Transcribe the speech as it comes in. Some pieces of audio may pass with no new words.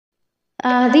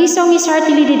This song is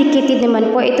heartily dedicated naman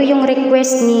po. Ito yung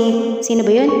request ni, sino ba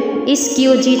yun? Is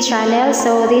QG channel.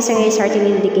 So, this song is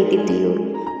heartily dedicated to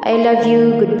you. I love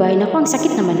you, goodbye. Naku, ang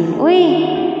sakit naman yun. Uy!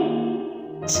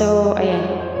 So, ayan.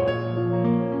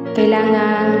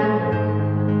 Kailangan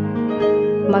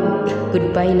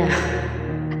mag-goodbye na.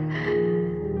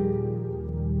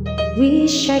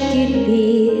 Wish I could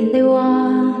be the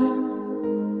one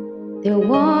who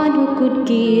could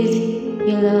give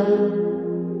you love,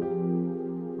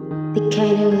 the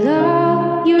kind of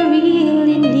love you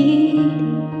really need.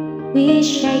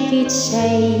 Wish I could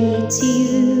say to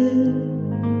you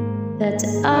that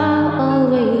I'll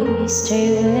always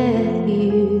stay with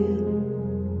you,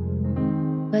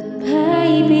 but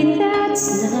baby,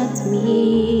 that's not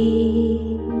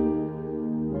me.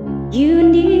 You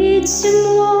need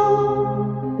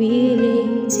someone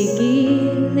willing to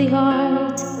give the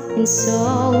heart and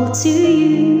soul to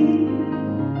you.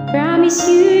 Promise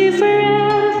you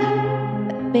forever,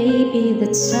 but baby,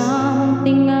 that's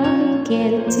something I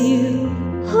can't do.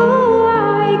 Oh,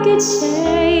 I could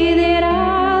say that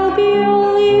I'll be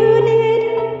all you need,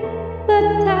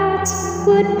 but that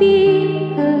would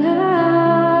be a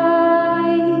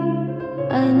lie.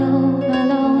 I know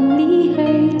I'll only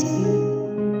hurt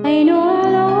you, I know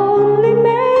I'll only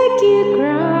make you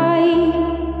cry.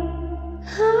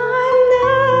 I'm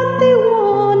not the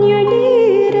one you're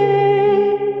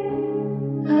needing.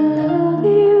 I love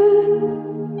you,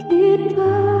 goodbye.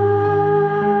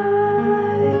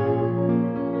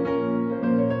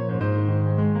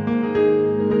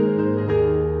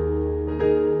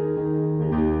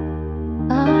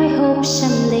 I hope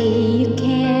someday you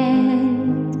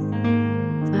can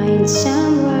find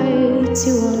somewhere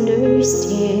to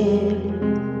understand.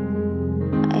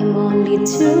 I'm only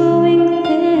doing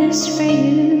this for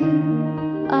you.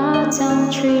 I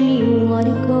don't really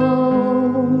wanna go,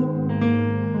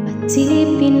 but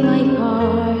deep in my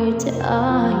heart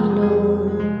I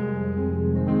know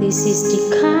this is the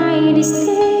kindest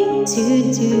thing to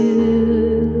do.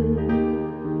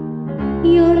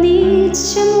 You'll need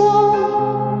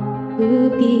someone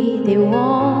who'll be the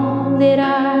one that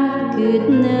I could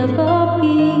never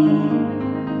be,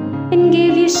 and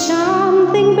give you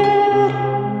something better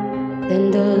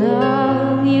than the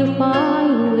love you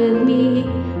find with me.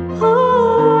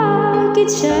 Oh, I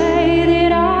could say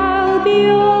that I'll be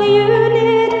all you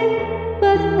need,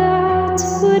 but that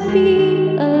would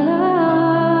be a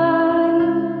lie.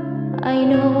 I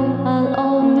know I'll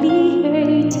only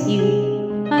hurt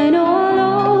you, I know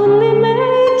I'll only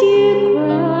make you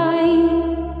cry.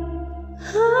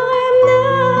 I'm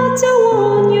not the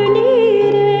one you're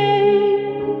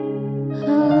needing. I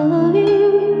love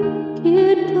you,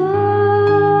 goodbye.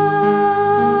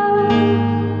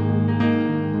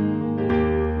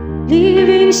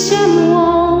 Leaving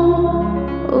someone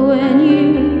when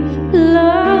you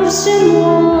love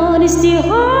someone is the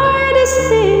hardest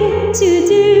thing to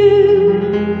do.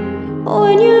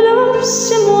 When you love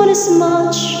someone as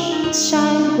much as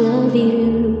I love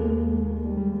you,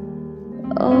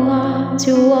 oh, I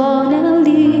don't wanna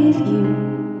leave you.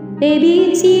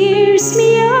 Baby, it tears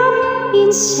me up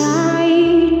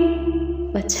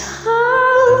inside, but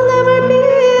I'll never be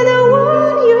the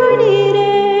one you're needing.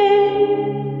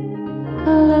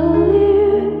 I love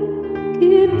you,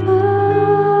 goodbye.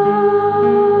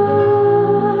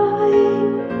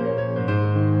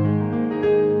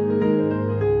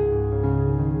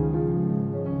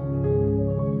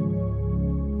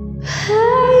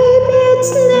 Baby,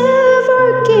 it's never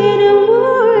gonna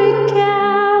work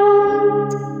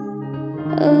out.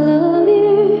 I love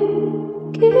you,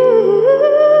 goodbye.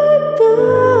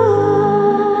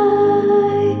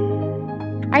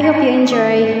 I hope you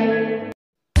enjoy.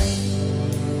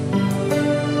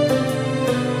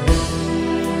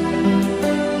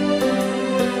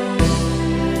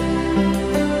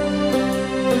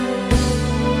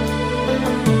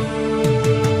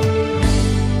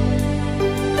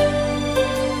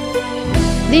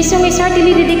 This song is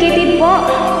heartily dedicated po,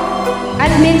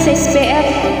 admin sa SPF,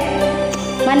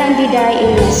 Manang Diday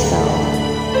in Moscow,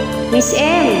 Miss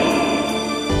M.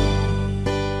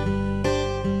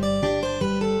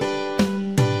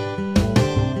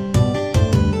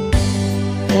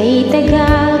 Kay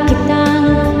tagal kitang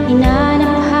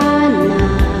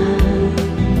hinanap-hanap,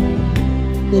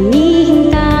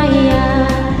 hinihintay at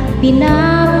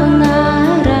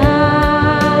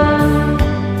pinapangarap.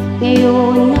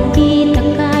 Ngayon nakita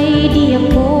kay di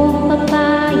ako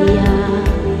papaya,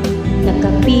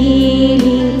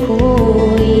 nakapiling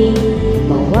ko'y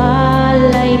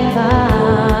mawalay pa.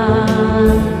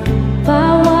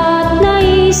 Bawat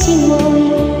naisin mo'y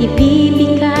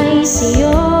ibibigay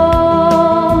sa'yo,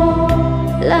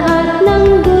 lahat ng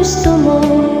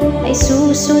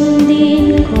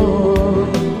susundin ko.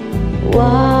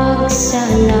 Huwag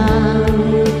sanang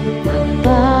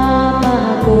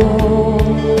magbabago.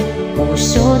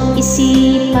 Puso't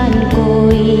isipan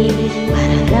ko'y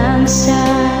para lang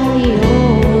sa'yo.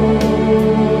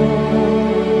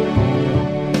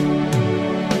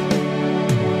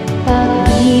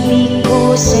 Pag-ibig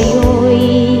ko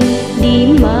sa'yo'y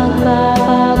di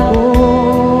magbabago.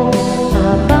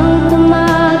 Habang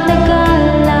tumatagal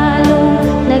lalong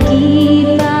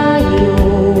nag-iibayo.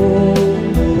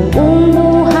 Buong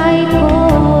buhay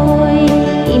ko'y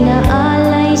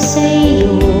inaalay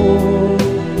sa'yo.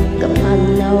 Kapag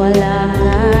nawala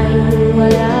ka'y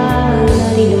wala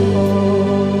na rin ako.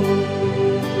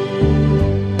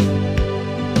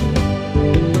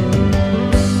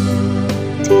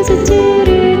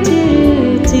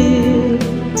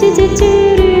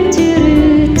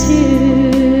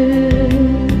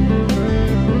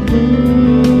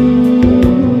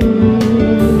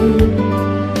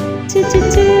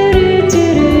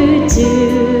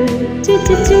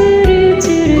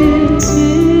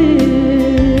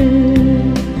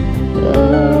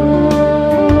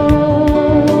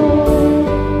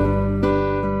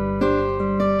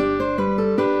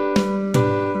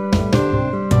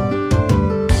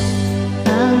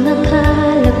 Ang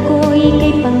akala ko'y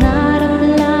kay pangarap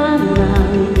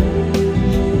lamang,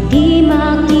 di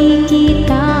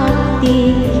makikita at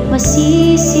di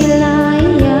masisilayan.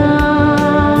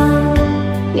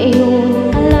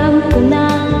 Ngayon alam ko na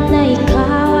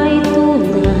ikaw ay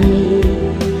tunay,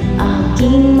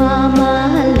 aking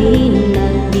mamahalin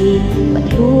at di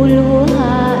paluluhain.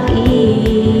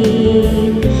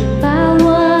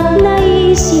 Bawat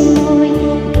naisin mo'y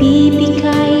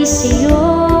bibigay sa'yo.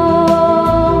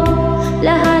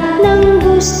 Lahat ng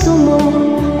gusto mo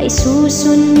ay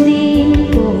susundin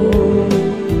ko.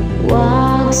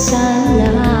 Huwag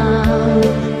sanang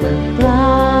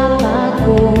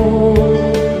magbabago.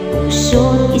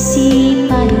 Puso't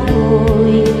isipan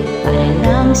ko'y para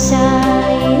lang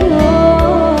sa'yo.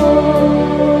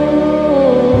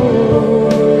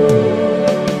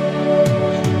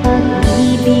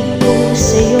 Pag-ibig ko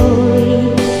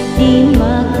sa'yo'y di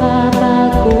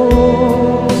magbabago.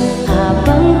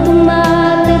 Habang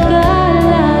tumatagal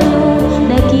lalong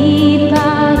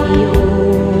nag-iibayo.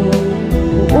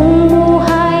 Buong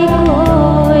buhay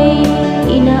ko'y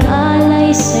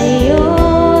inaalay sa'yo.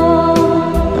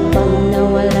 Kapag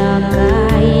nawala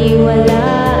ka'y wala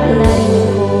na rin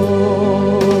ako.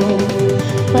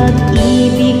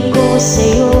 Pag-ibig ko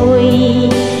sa'yo'y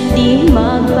di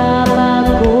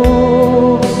magbabago.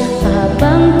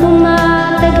 Habang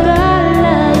tumatagal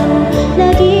lalong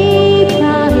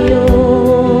nag-iibayo.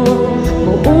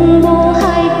 Buong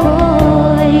buhay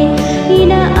ko'y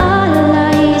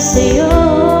inaalay sa'yo.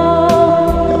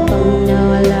 Kapag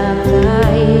nawala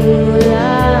ka'y wala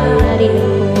na rin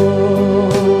ako.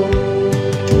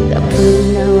 Kapag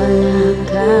nawala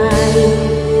ka'y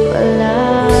wala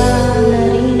na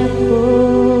rin ako.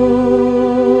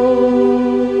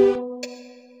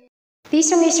 This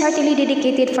song is heartily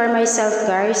dedicated for myself,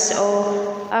 guys. So,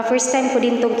 first time ko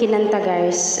din tong kinanta,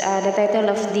 guys. The title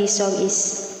of this song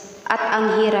is At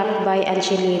Ang Hirap by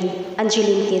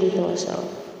Angeline Quinto. So,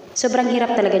 sobrang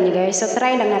hirap talaga niya, guys. So,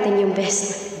 try lang natin yung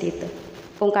best dito.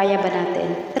 Kung kaya ba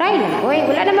natin. Try lang. Uy,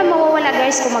 wala naman mawawala,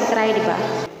 guys, kung mag-try, di ba?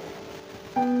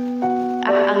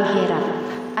 At ang hirap.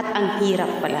 At ang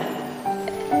hirap pala.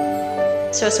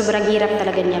 So, sobrang hirap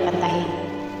talaga niya kantahin.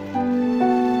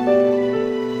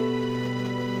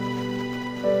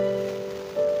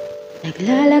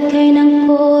 Naglalagay ng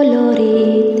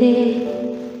kolorite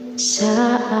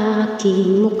sa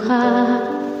aking mukha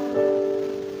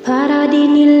para di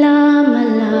nila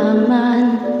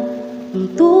malaman ang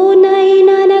tunay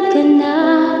na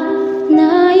naganap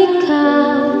na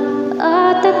ikaw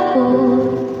at ako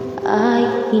ay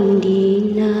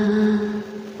hindi na.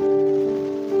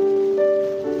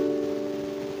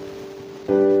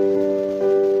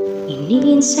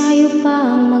 Iniinsayo pa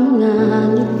ang mga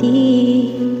ngiti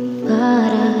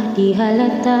para di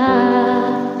halata.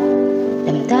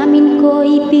 Damdamin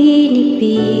ko'y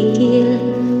pinipigil,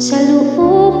 sa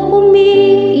loob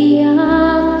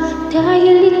umiiyak.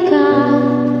 Dahil ikaw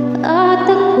at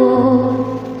ako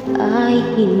ay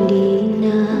hindi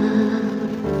na.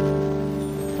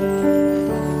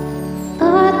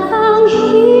 At ang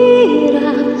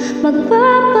hirap,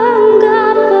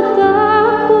 magpapanggap pa ba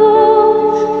ako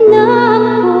na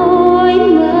ako'y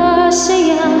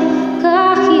masaya,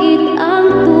 kahit ang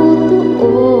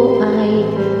totoo ay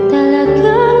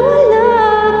talagang wala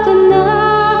ka na.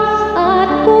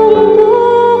 At kung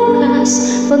bukas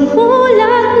pagmula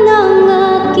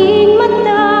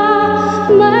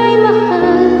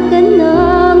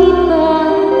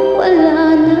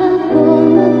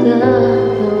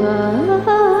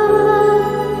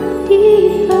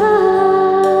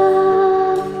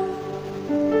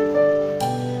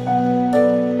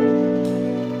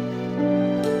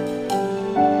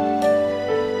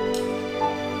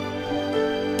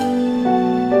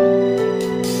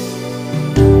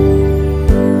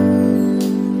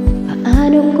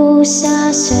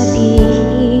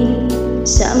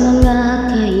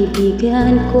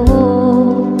kaibigan ko.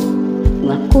 Kung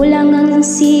ako lang ang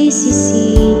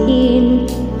sisisihin,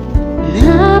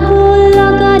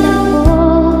 nabulagan ako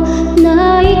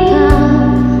na ikaw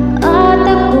at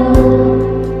ako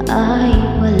ay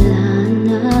wala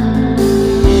na.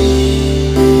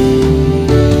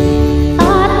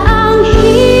 At ang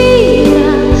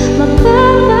hirap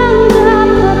magpapanggap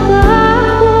pa ba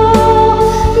ako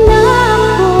na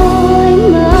ako'y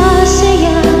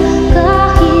masaya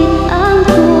kahit ang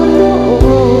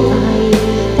totoo ay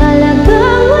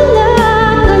talagang wala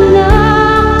ka na.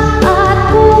 At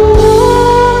kung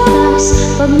bukas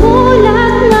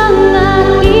pagmulat ng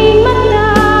aking mata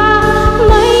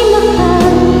may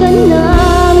mahal ka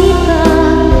ng iba,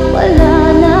 wala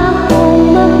na akong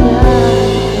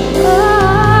magagawa.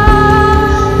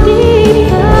 Di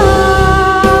ba?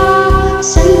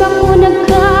 Saan ba ko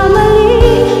nagkamali?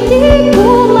 Di ko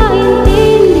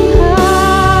maintindihan.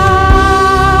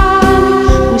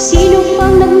 Kung sino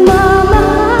pang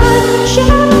nagmamahal, siya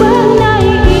bang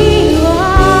naiiwan?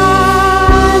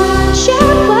 Siya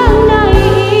bang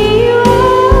naiiwan?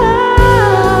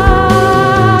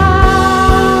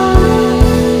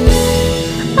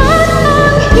 At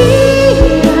ang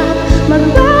hirap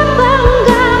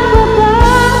magpapanggap pa ba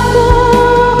ako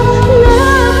na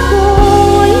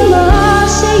ako'y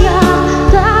masaya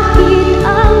kahit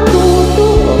ang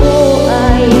totoo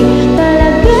ay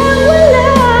talagang wala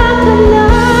ka na.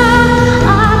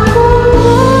 At kung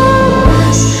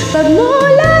bukas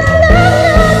pagmulat ng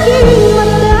aking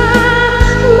mata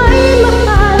may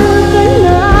mahal ka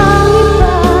ng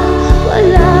iba,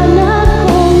 wala na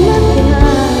akong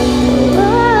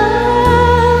magagawa.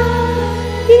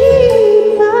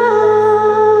 Iba.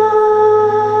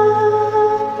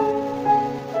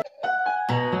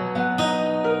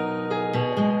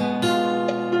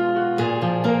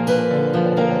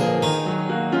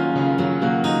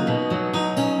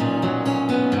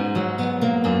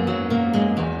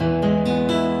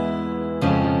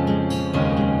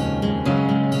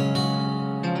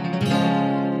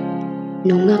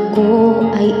 Nung ako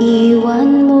ay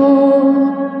iwan mo,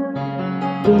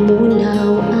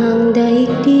 umunaw ang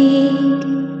daigdig,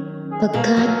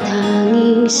 pagkat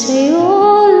tanging sa'yo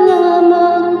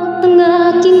lamang ang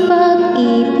aking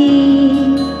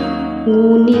pag-ibig.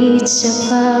 Ngunit sa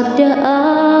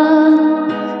pagdaan,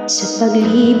 sa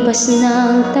paglipas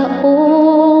ng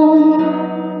taon,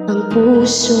 ang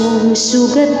pusong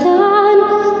sugatan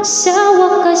sa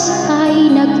wakas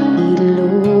ay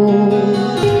nag-ilong.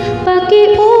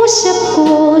 Pakiusap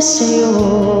ko sa'yo,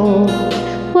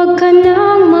 huwag ka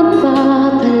nang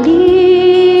magbabalik,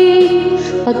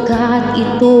 pagkat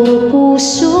itong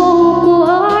puso ko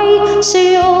ay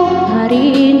sa'yo pa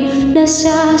rin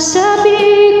nasasabi.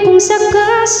 Kung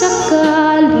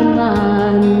sakasakali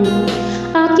man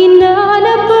akin na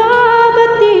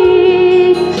nababalik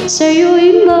sa'yo